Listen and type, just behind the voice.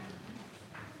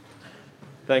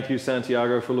Thank you,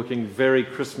 Santiago, for looking very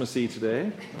Christmassy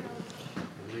today.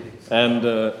 And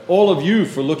all of you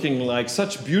for looking like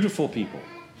such beautiful people.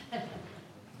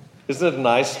 Isn't it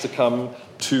nice to come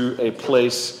to a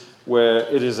place where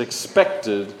it is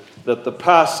expected that the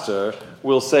pastor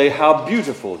will say how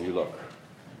beautiful you look?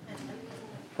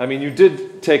 I mean, you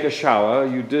did take a shower,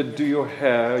 you did do your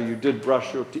hair, you did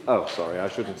brush your teeth. Oh, sorry, I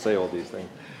shouldn't say all these things.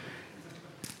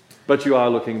 But you are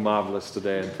looking marvelous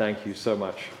today, and thank you so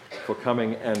much for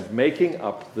coming and making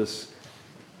up this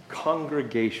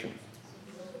congregation.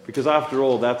 Because after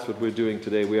all, that's what we're doing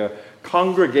today. We are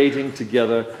congregating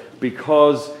together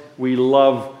because we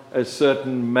love a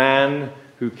certain man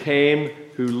who came,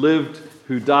 who lived,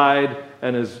 who died,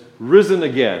 and has risen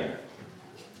again.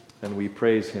 And we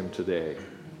praise him today.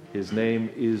 His name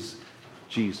is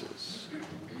Jesus.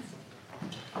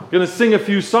 I'm going to sing a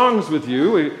few songs with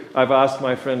you. I've asked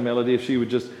my friend Melody if she would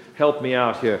just help me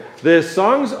out here. They're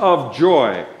songs of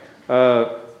joy.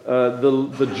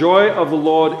 The joy of the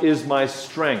Lord is my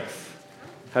strength.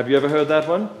 Have you ever heard that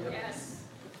one? Yes. Is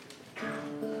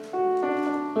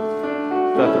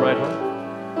that the right one?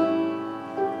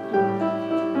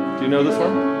 Do you know this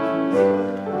one?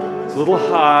 It's a little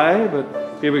high, but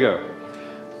here we go.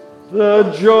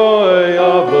 The joy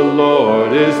of the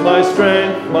Lord is my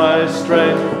strength, my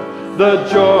strength. The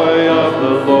joy of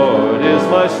the Lord is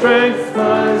my strength,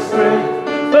 my strength.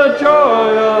 The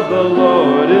joy of the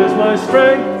Lord is my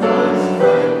strength, my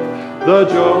strength. The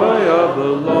joy of the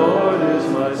Lord is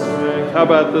my strength. How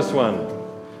about this one?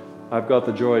 I've got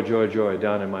the joy, joy, joy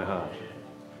down in my heart.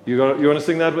 You want to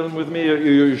sing that with me?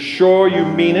 You're sure you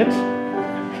mean it?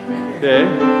 Okay.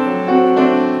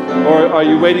 Or are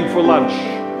you waiting for lunch?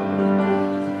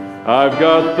 I've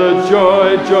got the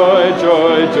joy, joy,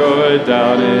 joy, joy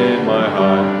down in my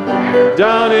heart.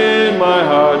 Down in my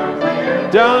heart.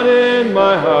 Down in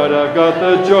my heart, I've got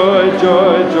the joy,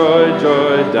 joy, joy,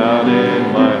 joy down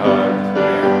in my heart.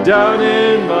 Down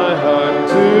in my heart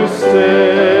to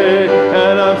stay.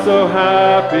 And I'm so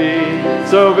happy,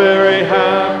 so very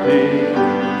happy.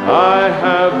 I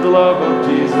have the love of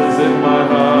Jesus in my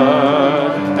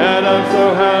heart. And I'm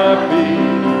so happy,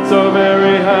 so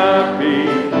very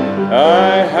happy.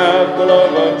 I have the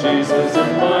love of Jesus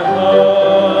in my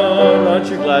heart. Aren't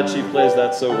you glad she plays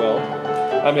that so well?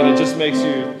 I mean, it just makes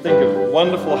you think of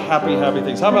wonderful, happy, happy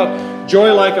things. How about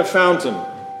Joy Like a Fountain?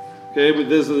 Okay,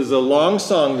 there's a long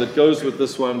song that goes with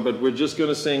this one, but we're just going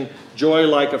to sing Joy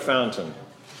Like a Fountain.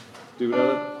 Do you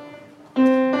know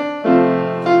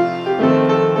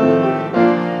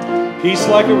that? Peace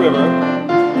like a river,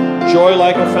 joy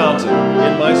like a fountain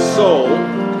in my soul.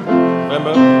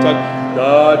 Remember?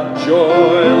 Got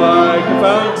joy like a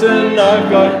fountain, I've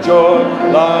got joy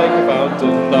like a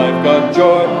fountain, I've got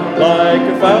joy like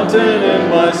a fountain in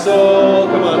my soul.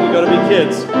 Come on, we got to be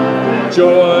kids.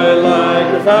 Joy like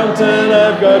a fountain,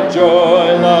 I've got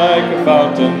joy like a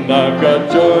fountain, I've got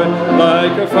joy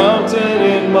like a fountain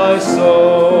in my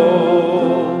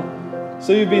soul.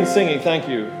 So you've been singing, thank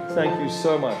you. Thank you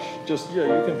so much. Just, you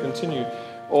can continue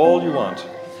all you want.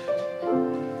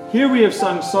 Here we have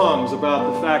sung songs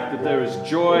about the fact that there is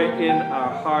joy in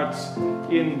our hearts,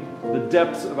 in the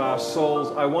depths of our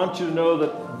souls. I want you to know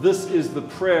that this is the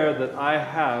prayer that I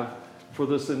have for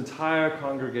this entire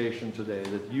congregation today,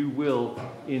 that you will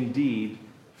indeed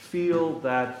feel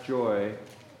that joy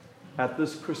at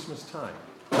this Christmas time,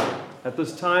 at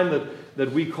this time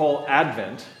that we call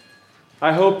Advent.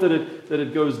 I hope that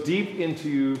it goes deep into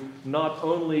you, not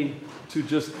only to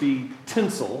just be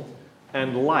tinsel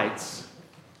and lights,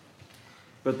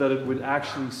 but that it would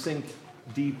actually sink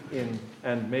deep in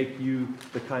and make you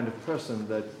the kind of person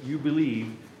that you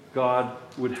believe God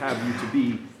would have you to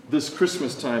be this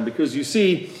Christmas time. Because you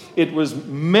see, it was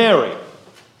Mary.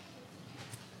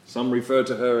 Some refer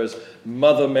to her as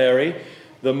Mother Mary.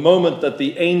 The moment that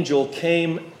the angel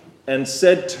came and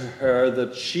said to her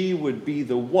that she would be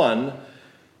the one,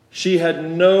 she had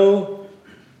no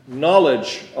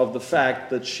knowledge of the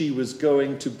fact that she was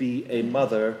going to be a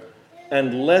mother,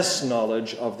 and less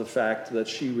knowledge of the fact that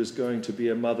she was going to be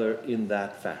a mother in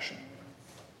that fashion.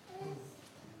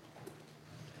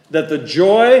 That the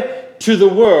joy to the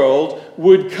world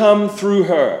would come through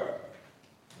her.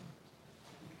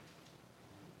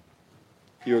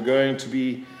 You're going to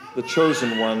be the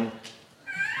chosen one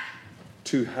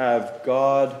to have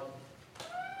God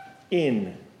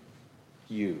in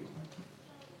you.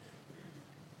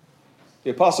 The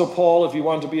Apostle Paul, if you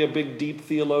want to be a big, deep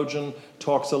theologian,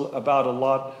 talks about a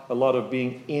lot of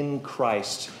being in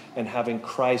Christ and having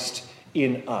Christ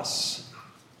in us.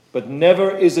 But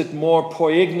never is it more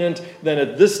poignant than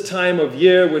at this time of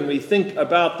year when we think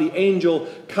about the angel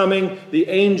coming, the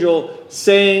angel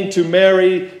saying to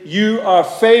Mary, "You are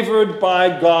favored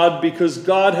by God because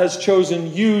God has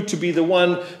chosen you to be the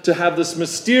one to have this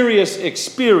mysterious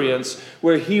experience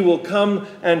where he will come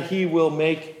and he will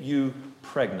make you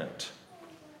pregnant."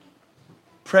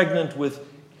 Pregnant with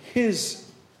his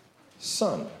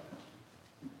son.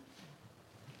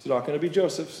 It's not going to be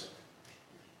Joseph's.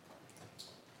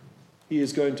 He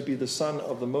is going to be the Son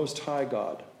of the Most High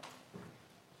God.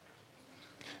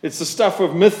 It's the stuff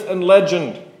of myth and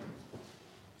legend.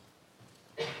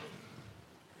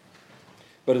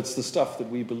 But it's the stuff that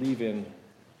we believe in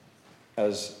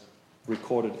as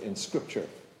recorded in Scripture.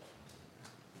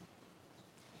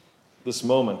 This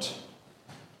moment,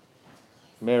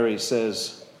 Mary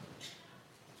says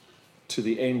to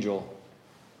the angel,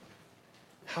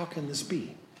 "How can this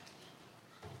be?"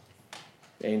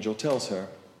 The angel tells her.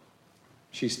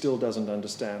 She still doesn't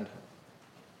understand,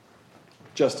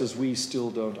 just as we still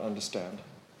don't understand.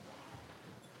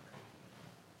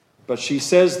 But she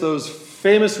says those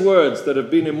famous words that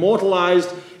have been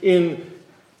immortalized in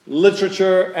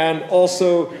literature and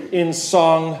also in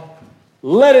song,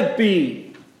 "Let it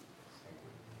be,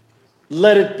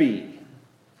 let it be,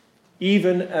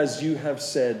 even as you have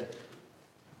said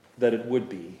that it would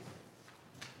be,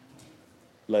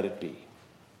 let it be."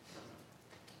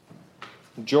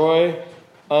 Joy,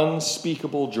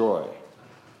 unspeakable joy.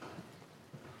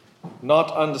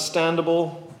 Not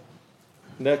understandable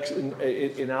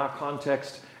in our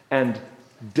context, and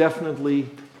definitely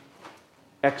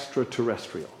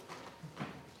extraterrestrial.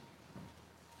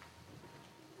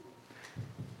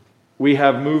 We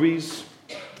have movies,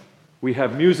 we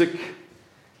have music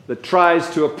that tries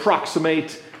to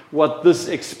approximate what this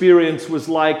experience was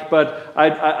like, but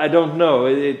I don't know.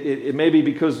 It may be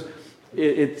because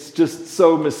it's just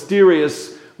so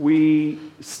mysterious, we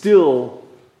still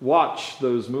watch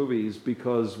those movies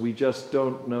because we just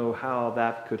don't know how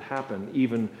that could happen,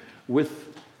 even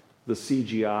with the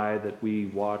CGI that we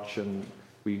watch, and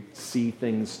we see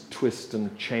things twist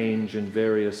and change in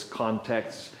various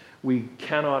contexts. We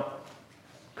cannot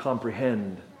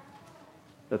comprehend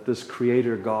that this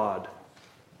Creator God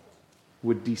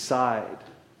would decide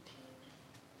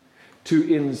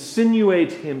to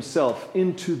insinuate himself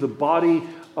into the body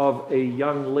of a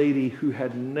young lady who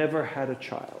had never had a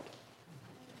child,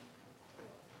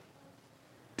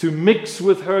 to mix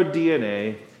with her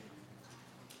DNA,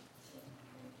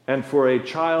 and for a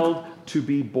child to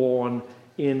be born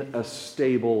in a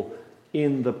stable,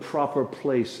 in the proper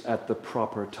place at the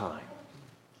proper time.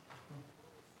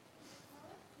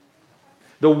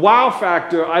 The wow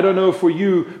factor, I don't know for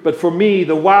you, but for me,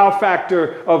 the wow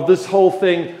factor of this whole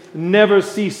thing never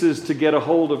ceases to get a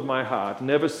hold of my heart,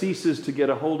 never ceases to get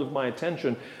a hold of my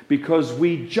attention, because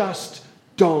we just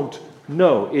don't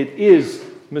know. It is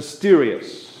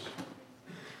mysterious.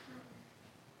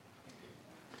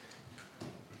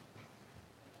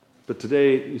 But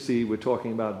today, you see, we're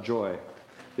talking about joy.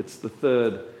 It's the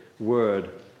third word,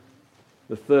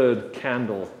 the third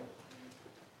candle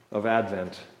of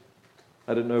Advent.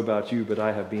 I don't know about you, but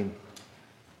I've been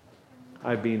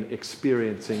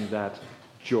experiencing that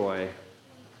joy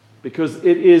because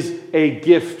it is a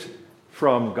gift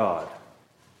from God,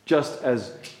 just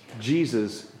as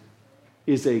Jesus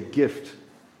is a gift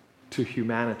to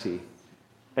humanity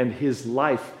and his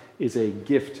life is a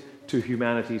gift to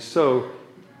humanity. So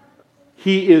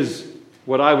he is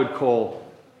what I would call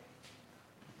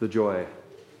the joy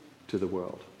to the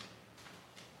world.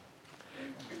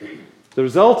 The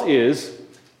result is,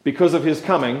 because of his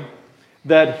coming,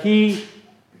 that he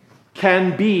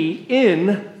can be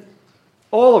in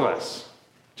all of us.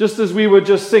 Just as we were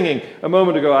just singing a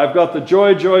moment ago, I've got the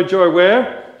joy, joy, joy,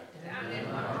 where? Down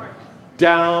in my heart.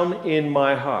 Down in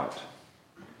my heart.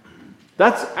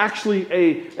 That's actually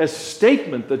a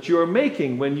statement that you're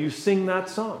making when you sing that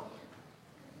song.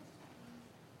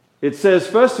 It says,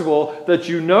 first of all, that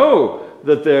you know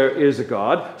that there is a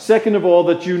God. Second of all,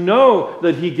 that you know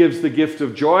that he gives the gift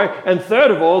of joy. And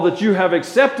third of all, that you have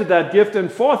accepted that gift.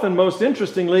 And fourth, and most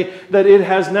interestingly, that it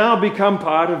has now become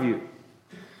part of you.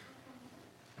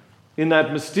 In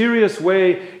that mysterious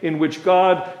way in which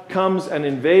God comes and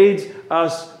invades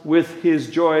us with his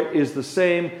joy is the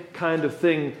same kind of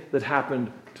thing that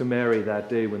happened to Mary that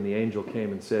day when the angel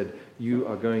came and said, "You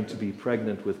are going to be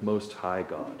pregnant with Most High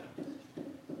God."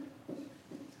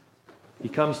 He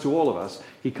comes to all of us.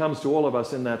 He comes to all of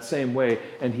us in that same way,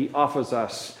 and he offers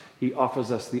us the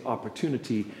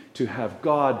opportunity to have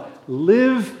God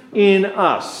live in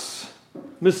us.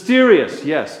 Mysterious,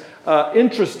 yes.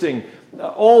 Interesting,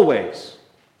 always.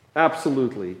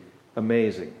 Absolutely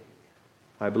amazing.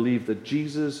 I believe that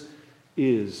Jesus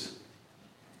is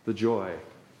the joy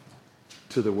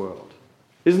to the world.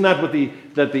 Isn't that what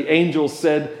the angels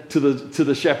said to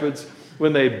the shepherds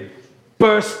when they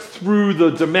burst through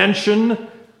the dimension?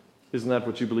 Isn't that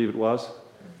what you believe it was?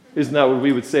 Isn't that what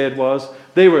we would say it was?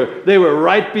 They were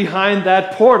right behind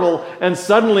that portal, and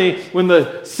suddenly when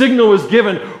the signal was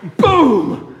given,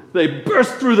 boom! They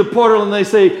burst through the portal and they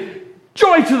say,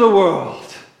 "Joy to the world!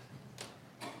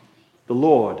 The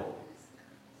Lord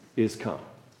is come."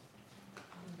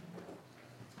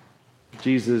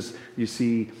 Jesus, you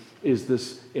see, is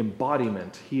this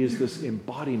embodiment. He is this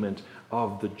embodiment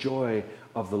of the joy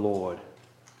of the Lord.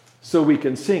 So we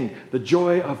can sing, "The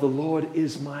joy of the Lord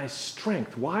is my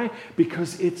strength." Why?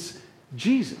 Because it's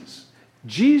Jesus.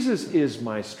 Jesus is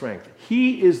my strength.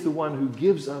 He is the one who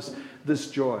gives us this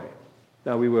joy.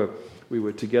 Now, we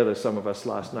were together, some of us,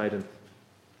 last night,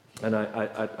 and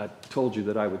I told you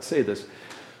that I would say this.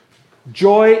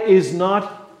 Joy is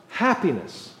not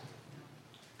happiness.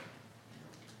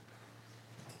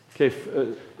 Okay,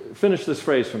 finish this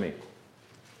phrase for me.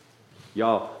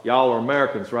 Y'all are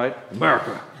Americans, right?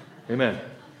 America. Amen.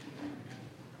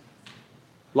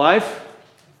 Life,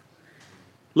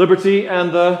 liberty,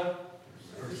 and the...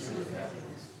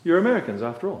 You're Americans,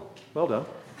 after all. Well done.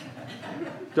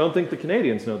 Don't think the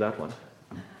Canadians know that one.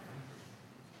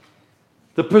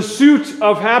 The pursuit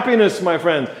of happiness, my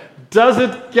friend, does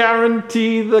it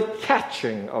guarantee the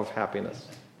catching of happiness?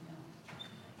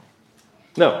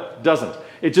 No, it doesn't.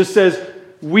 It just says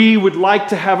we would like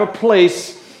to have a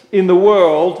place in the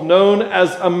world known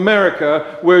as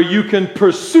America where you can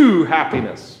pursue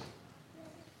happiness.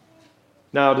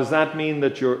 Now, does that mean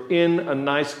that you're in a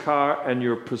nice car and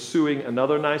you're pursuing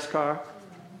another nice car?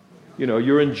 You know,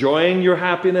 you're enjoying your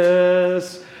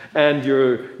happiness and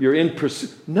you're in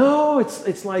pursuit. No,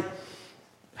 it's like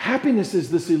happiness is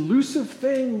this elusive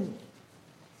thing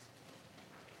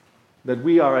that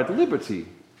we are at liberty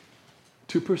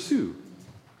to pursue.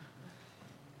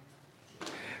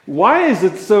 Why is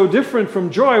it so different from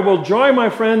joy? Well, joy, my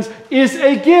friends, is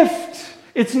a gift.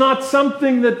 It's not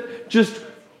something that just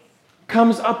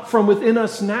comes up from within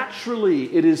us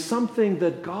naturally. It is something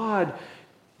that God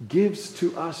gives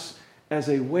to us as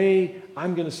a way,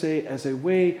 I'm going to say, as a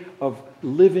way of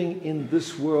living in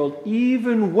this world,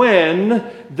 even when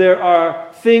there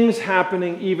are things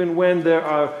happening, even when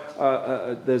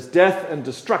there's death and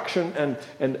destruction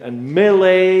and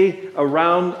melee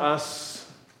around us.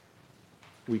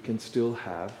 We can still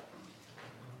have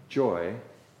joy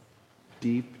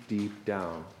deep, deep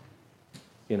down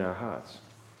in our hearts.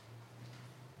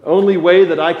 The only way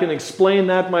that I can explain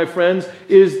that, my friends,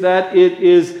 is that it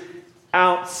is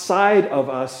outside of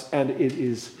us and it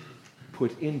is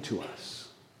put into us.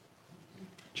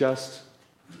 Just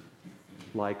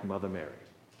like Mother Mary.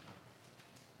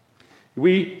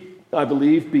 We, I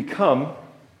believe, become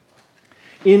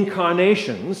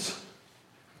incarnations.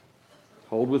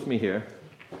 Hold with me here.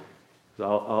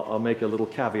 I'll make a little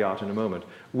caveat in a moment.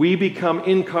 We become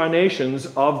incarnations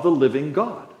of the living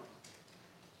God.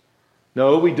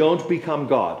 No, we don't become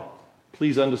God.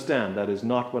 Please understand, that is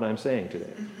not what I'm saying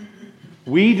today.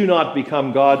 We do not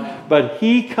become God, but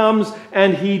He comes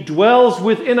and He dwells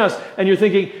within us. And you're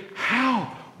thinking,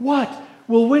 how? What?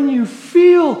 Well, when you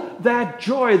feel that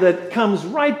joy that comes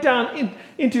right down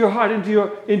into your heart, into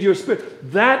your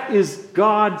spirit, that is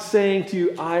God saying to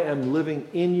you, I am living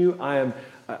in you. I am.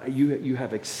 You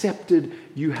have accepted,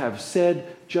 you have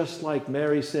said, just like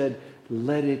Mary said,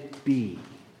 let it be.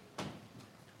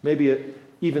 Maybe an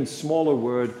even smaller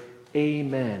word,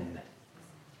 amen.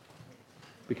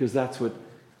 Because that's what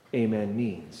amen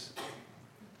means.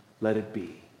 Let it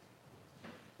be.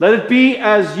 Let it be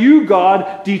as you,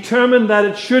 God, determine that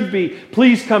it should be.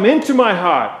 Please come into my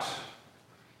heart.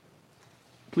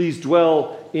 Please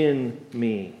dwell in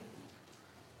me.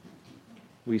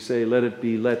 We say, let it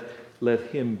be, let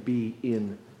Him be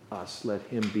in us. Let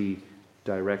Him be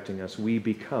directing us. We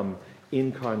become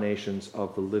incarnations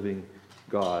of the living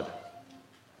God.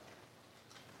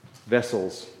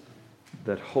 Vessels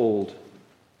that hold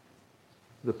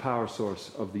the power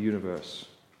source of the universe.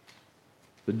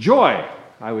 The joy,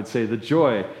 I would say, the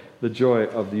joy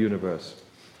of the universe.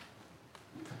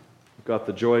 I've got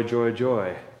the joy, joy,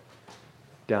 joy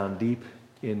down deep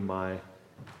in my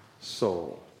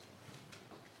soul.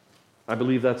 I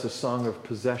believe that's a song of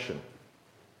possession.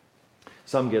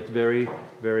 Some get very,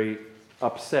 very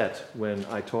upset when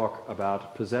I talk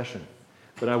about possession.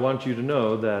 But I want you to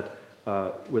know that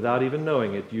without even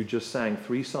knowing it, you just sang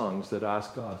 3 songs that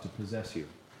ask God to possess you.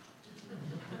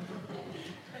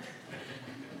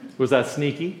 Was that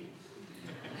sneaky?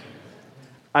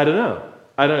 I don't know.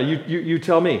 I don't know, you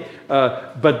tell me.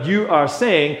 But you are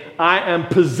saying, I am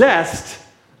possessed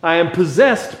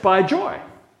by joy.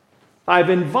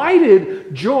 I've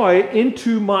invited joy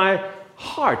into my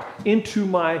heart, into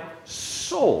my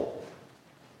soul.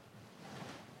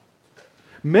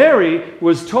 Mary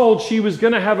was told she was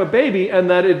going to have a baby and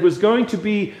that it was going to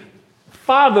be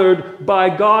fathered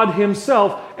by God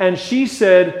himself, and she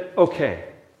said, okay.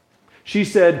 She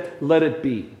said, let it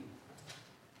be.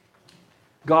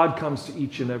 God comes to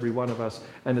each and every one of us,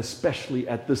 and especially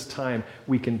at this time,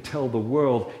 we can tell the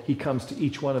world he comes to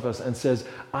each one of us and says,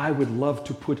 I would love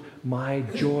to put my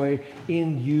joy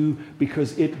in you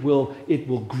because it will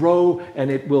grow and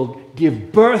it will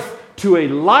give birth to a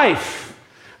life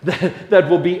that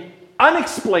will be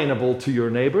unexplainable to your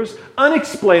neighbors,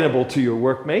 unexplainable to your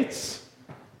workmates,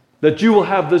 that you will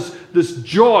have this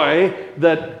joy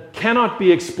that cannot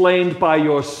be explained by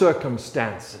your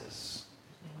circumstances.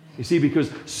 You see, because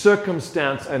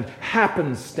circumstance and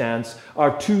happenstance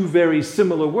are two very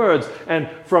similar words, and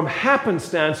from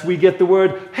happenstance we get the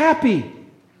word happy.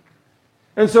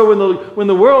 And so when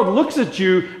the world looks at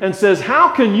you and says, how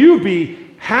can you be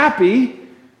happy?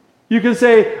 You can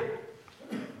say,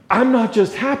 I'm not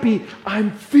just happy,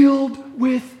 I'm filled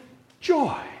with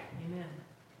joy. Amen.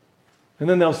 And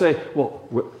then they'll say,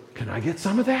 well, can I get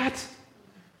some of that?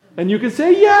 And you can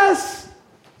say, yes.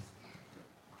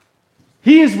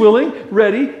 He is willing,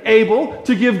 ready, able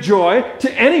to give joy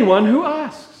to anyone who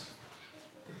asks.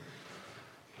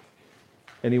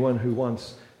 Anyone who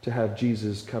wants to have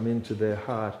Jesus come into their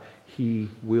heart, he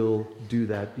will do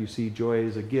that. You see, joy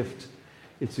is a gift.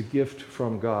 It's a gift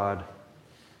from God.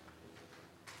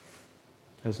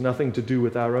 Has nothing to do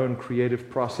with our own creative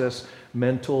process,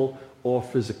 mental or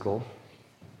physical.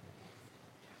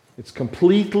 It's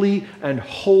completely and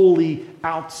wholly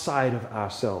outside of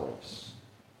ourselves.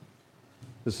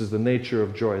 This is the nature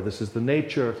of joy. This is the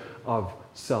nature of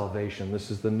salvation.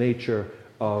 This is the nature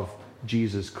of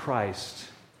Jesus Christ.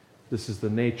 This is the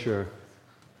nature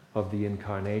of the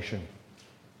incarnation.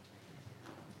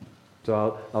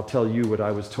 So I'll tell you what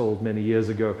I was told many years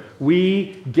ago.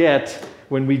 We get,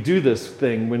 when we do this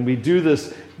thing, when we do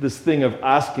this thing of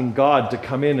asking God to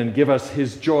come in and give us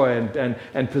his joy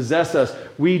and possess us,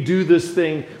 we do this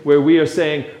thing where we are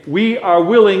saying, we are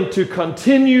willing to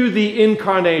continue the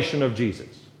incarnation of Jesus.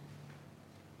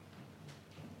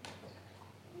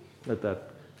 Let that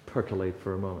percolate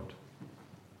for a moment.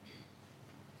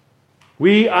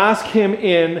 We ask him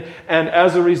in, and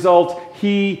as a result,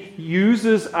 he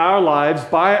uses our lives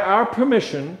by our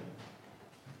permission,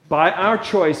 by our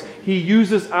choice. He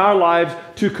uses our lives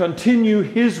to continue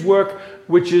his work,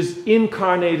 which is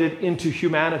incarnated into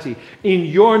humanity. In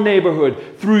your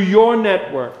neighborhood, through your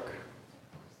network,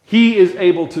 he is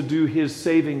able to do his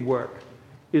saving work.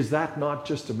 Is that not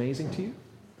just amazing to you?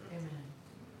 Amen.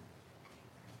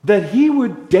 That he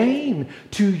would deign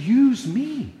to use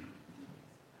me.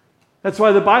 That's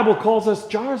why the Bible calls us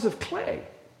jars of clay.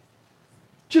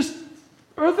 Just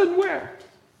earthenware.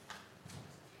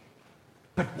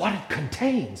 But what it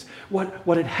contains,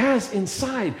 what it has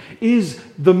inside is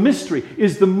the mystery,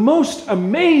 is the most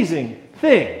amazing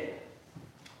thing.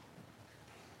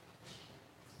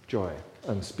 Joy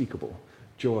unspeakable.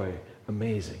 Joy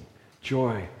amazing.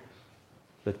 Joy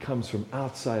that comes from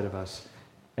outside of us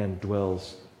and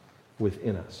dwells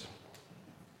within us.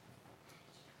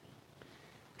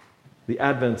 The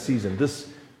Advent season,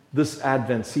 this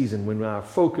Advent season, when our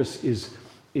focus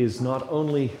is not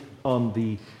only on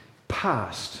the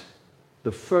past,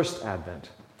 the first Advent,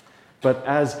 but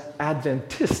as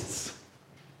Adventists,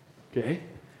 okay,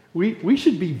 we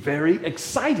should be very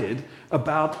excited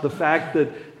about the fact that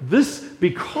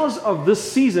because of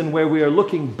this season where we are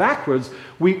looking backwards,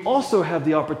 we also have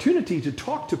the opportunity to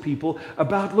talk to people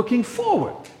about looking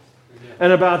forward.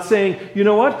 And about saying, you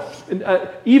know what,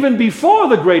 even before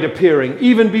the great appearing,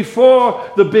 even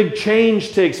before the big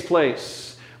change takes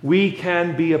place, we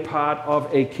can be a part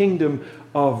of a kingdom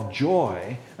of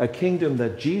joy, a kingdom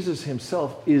that Jesus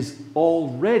himself is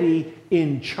already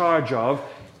in charge of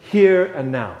here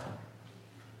and now.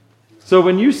 So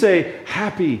when you say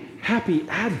happy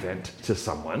Advent to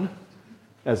someone,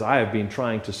 as I have been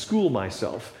trying to school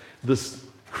myself this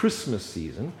Christmas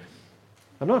season,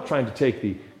 I'm not trying to take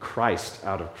the Christ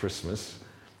out of Christmas.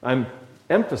 I'm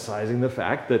emphasizing the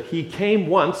fact that he came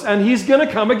once and he's going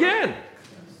to come again.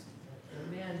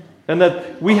 Amen. And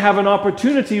that we have an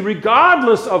opportunity,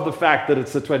 regardless of the fact that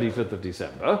it's the 25th of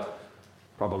December,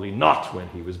 probably not when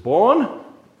he was born.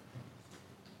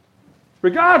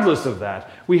 Regardless of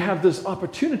that, we have this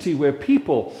opportunity where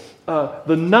people,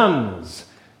 the nuns,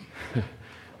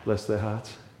 bless their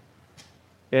hearts,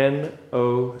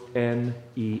 N-O-N-E-S,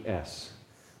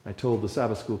 I told the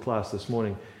Sabbath school class this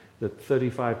morning that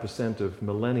 35% of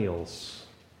millennials,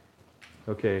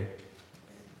 okay,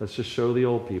 let's just show the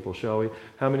old people, shall we?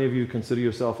 How many of you consider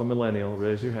yourself a millennial?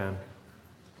 Raise your hand.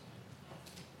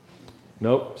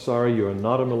 Nope, sorry, you're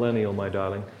not a millennial, my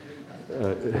darling.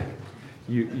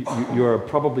 You are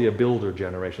probably a builder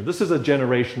generation. This is a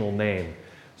generational name.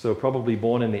 So probably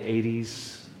born in the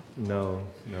 80s. No.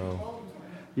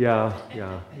 Yeah.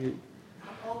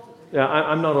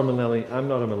 I'm not a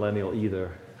millennial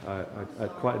either. I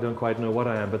don't quite know what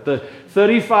I am. But the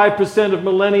 35% of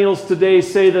millennials today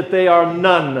say that they are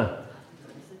none.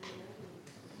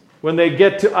 When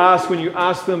you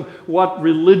ask them, what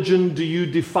religion do you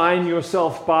define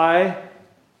yourself by?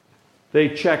 They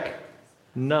check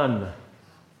none.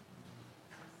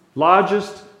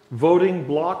 Largest voting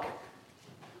bloc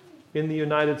in the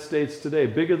United States today,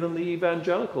 bigger than the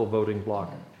evangelical voting bloc,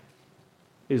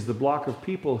 is the bloc of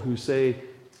people who say,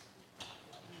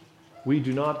 we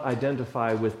do not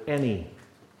identify with any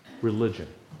religion.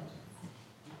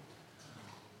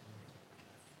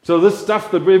 So this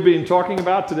stuff that we've been talking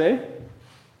about today,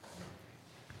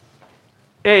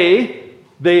 A,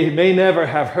 they may never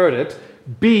have heard it.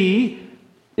 B,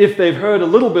 if they've heard a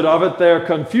little bit of it, they're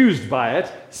confused by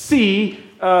it. C,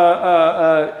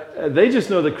 they just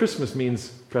know that Christmas means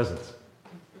presents.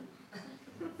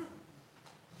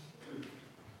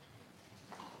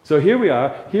 So here we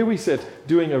are, here we sit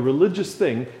doing a religious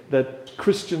thing that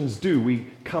Christians do. We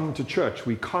come to church,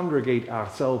 we congregate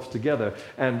ourselves together,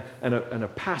 and a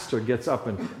pastor gets up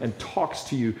and talks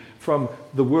to you from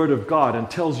the Word of God and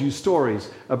tells you stories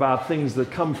about things that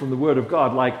come from the Word of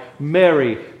God, like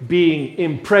Mary being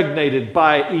impregnated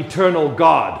by eternal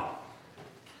God.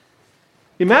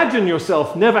 Imagine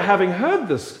yourself never having heard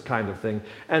this kind of thing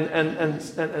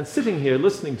and sitting here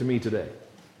listening to me today.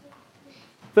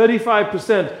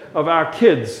 35% of our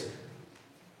kids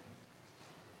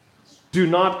do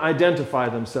not identify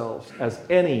themselves as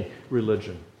any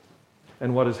religion.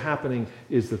 And what is happening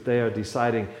is that they are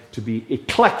deciding to be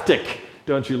eclectic.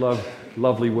 Don't you love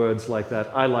lovely words like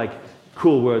that? I like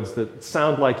cool words that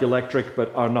sound like electric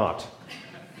but are not.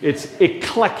 It's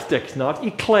eclectic, not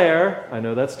eclair. I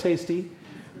know that's tasty,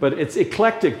 but it's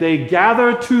eclectic. They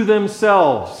gather to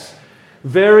themselves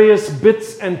various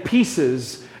bits and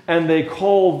pieces, and they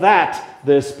call that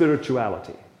their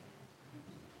spirituality.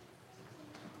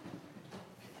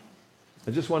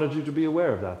 I just wanted you to be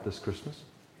aware of that this Christmas.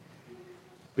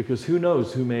 Because who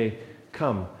knows who may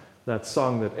come. That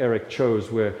song that Eric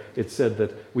chose where it said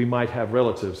that we might have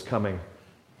relatives coming.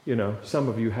 You know, some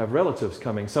of you have relatives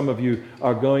coming. Some of you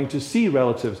are going to see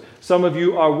relatives. Some of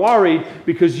you are worried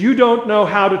because you don't know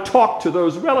how to talk to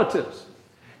those relatives.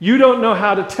 You don't know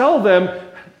how to tell them,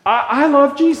 I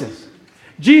love Jesus.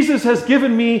 Jesus has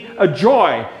given me a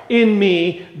joy in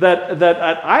me that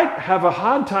I have a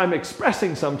hard time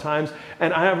expressing sometimes,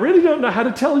 and I really don't know how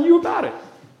to tell you about it.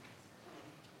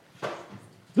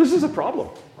 This is a problem.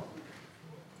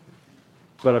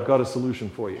 But I've got a solution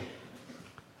for you.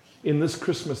 In this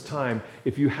Christmas time,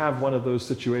 if you have one of those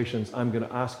situations, I'm going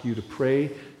to ask you to pray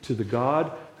to the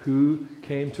God who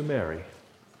came to Mary,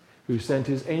 who sent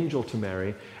his angel to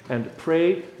Mary, and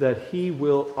pray that he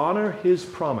will honor his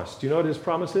promise. Do you know what his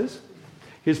promise is?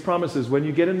 His promise is when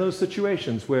you get in those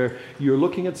situations where you're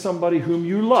looking at somebody whom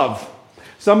you love,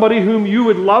 somebody whom you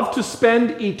would love to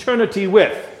spend eternity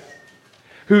with,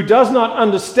 who does not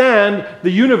understand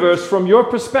the universe from your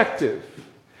perspective,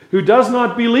 who does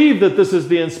not believe that this is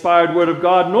the inspired word of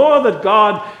God, nor that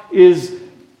God is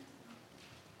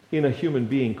in a human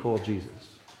being called Jesus.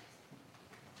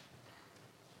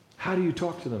 How do you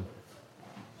talk to them?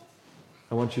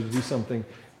 I want you to do something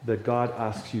that God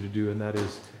asks you to do, and that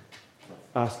is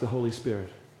ask the Holy Spirit.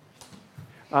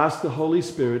 Ask the Holy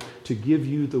Spirit to give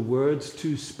you the words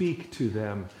to speak to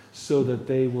them so that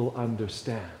they will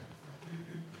understand.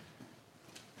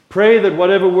 Pray that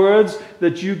whatever words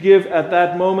that you give at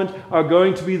that moment are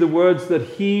going to be the words that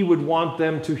he would want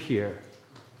them to hear.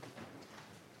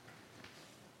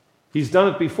 He's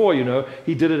done it before, you know.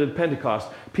 He did it at Pentecost.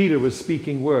 Peter was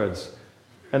speaking words,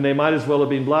 and they might as well have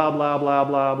been blah, blah, blah,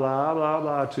 blah, blah, blah,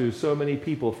 blah to so many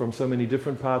people from so many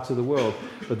different parts of the world.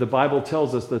 But the Bible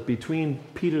tells us that between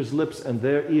Peter's lips and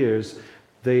their ears,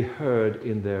 they heard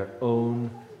in their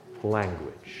own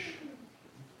language.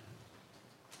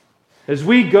 As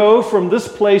we go from this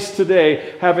place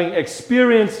today, having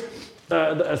experienced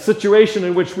a situation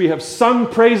in which we have sung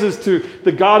praises to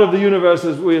the God of the universe,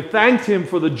 as we have thanked him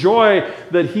for the joy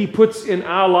that he puts in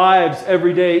our lives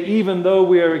every day, even though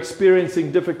we are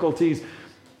experiencing difficulties,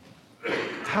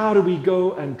 how do we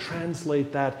go and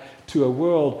translate that to a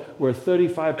world where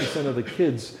 35% of the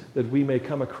kids that we may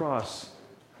come across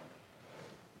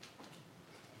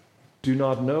do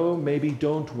not know, maybe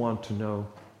don't want to know.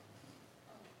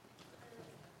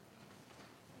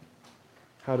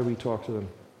 How do we talk to them?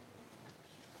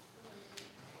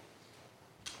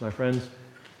 My friends,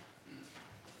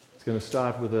 it's going to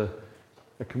start with a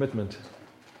commitment.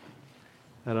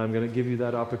 And I'm going to give you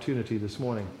that opportunity this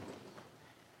morning.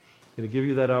 I'm going to give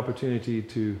you that opportunity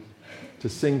to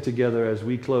sing together as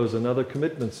we close another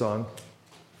commitment song.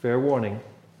 Fair warning.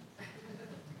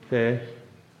 Okay?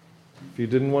 If you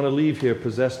didn't want to leave here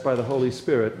possessed by the Holy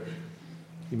Spirit,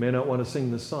 you may not want to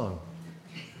sing this song.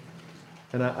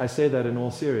 And I say that in all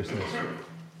seriousness,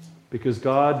 because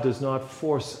God does not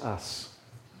force us.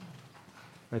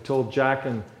 I told Jack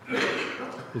and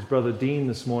his brother Dean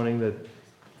this morning that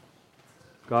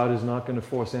God is not going to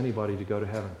force anybody to go to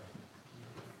heaven.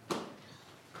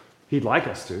 He'd like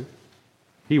us to.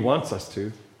 He wants us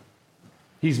to.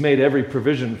 He's made every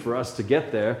provision for us to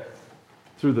get there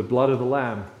through the blood of the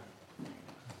Lamb.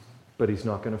 But He's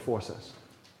not going to force us.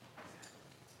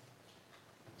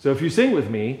 So if you sing with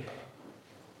me,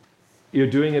 you're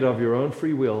doing it of your own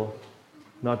free will,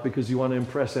 not because you want to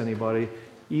impress anybody,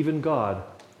 even God.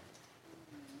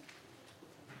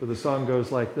 But the song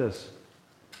goes like this.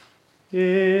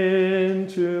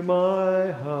 Into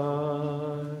my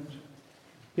heart,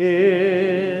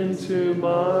 into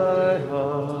my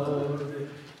heart,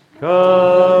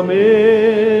 come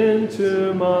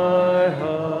into my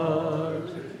heart,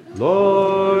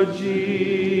 Lord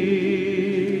Jesus,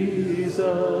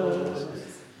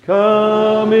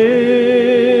 come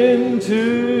in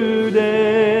today,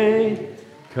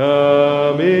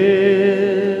 come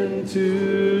in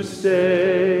to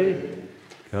stay,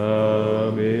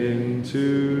 come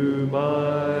into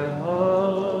my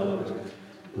heart,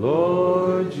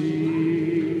 Lord Jesus.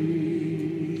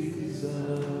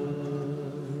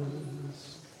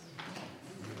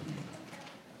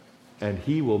 And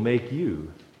He will make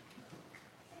you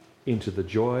into the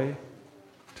joy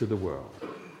to the world.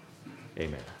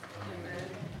 Amen.